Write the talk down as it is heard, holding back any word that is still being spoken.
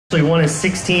One is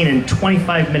 16 and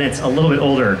 25 minutes a little bit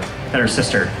older than her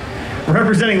sister.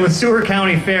 Representing LeSueur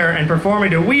County Fair and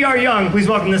performing to We Are Young, please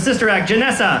welcome the sister act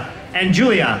Jenessa and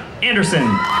Julia Anderson.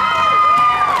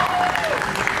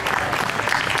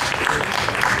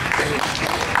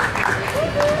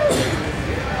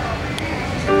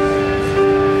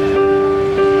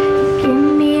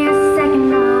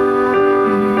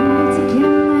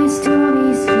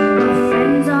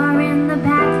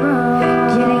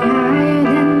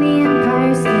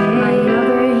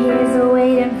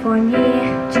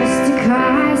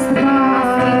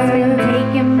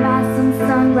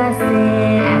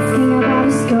 Asking about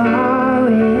a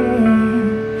story.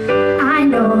 I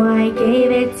know I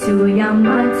gave it to you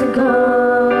months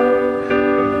ago.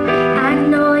 I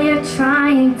know you're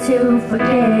trying to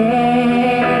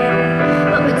forget,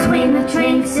 but between the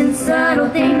drinks and subtle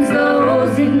things,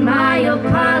 those in my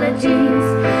apologies,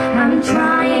 I'm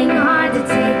trying hard to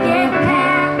take it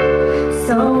back.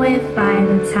 So if by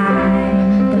the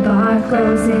time the bar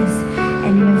closes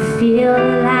and you feel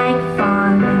like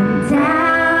falling down,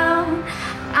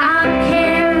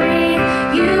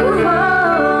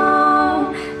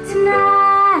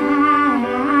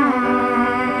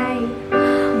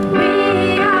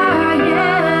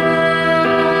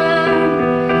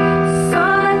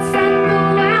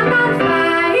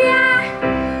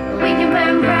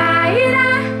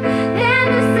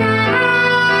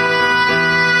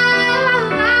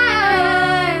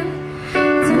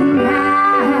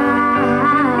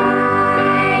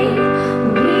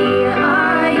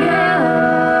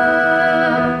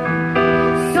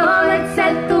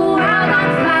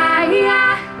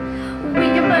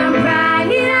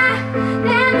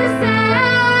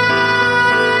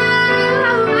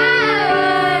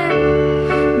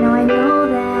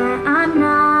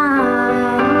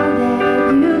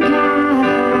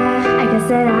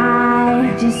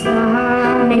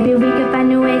 maybe we could find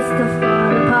new ways to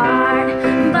fall apart,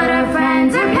 but our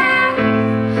friends are packed,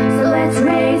 so let's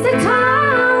raise a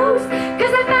toast,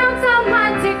 'cause I found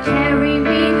someone to carry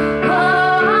me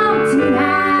home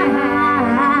tonight.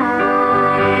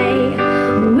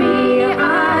 We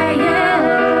are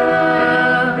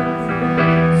young,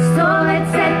 so let's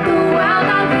set the world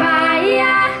on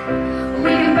fire.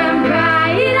 We can burn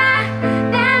brighter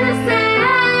than the sun.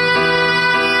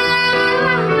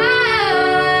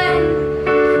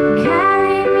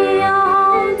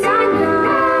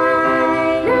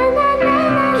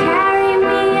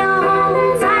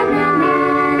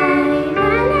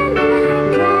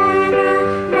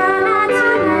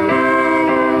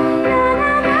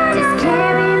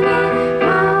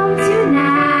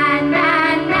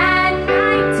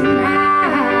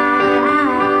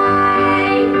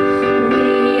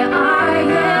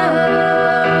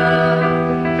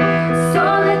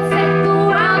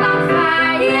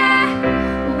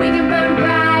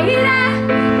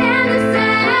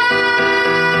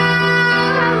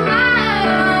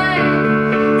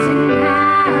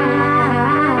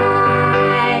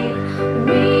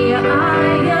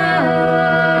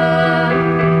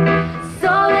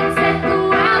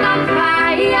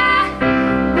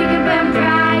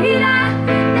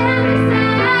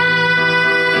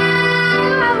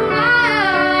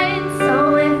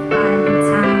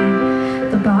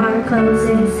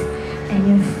 Closes and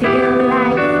you feel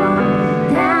like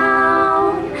falling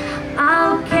down,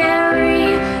 I'll carry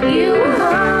you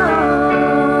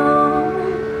home.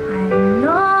 I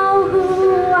know who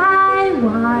I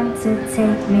want to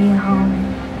take me home.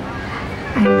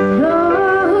 I know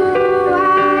who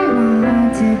I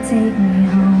want to take me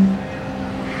home.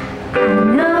 I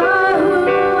know who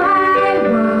I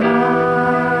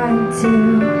want to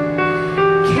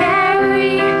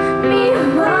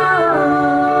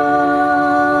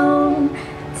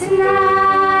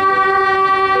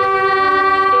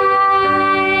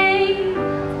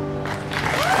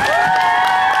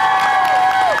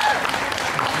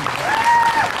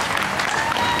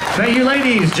Thank you,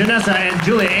 ladies. Jenessa and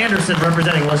Julia Anderson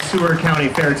representing LeSueur County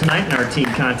Fair tonight in our team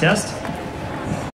contest.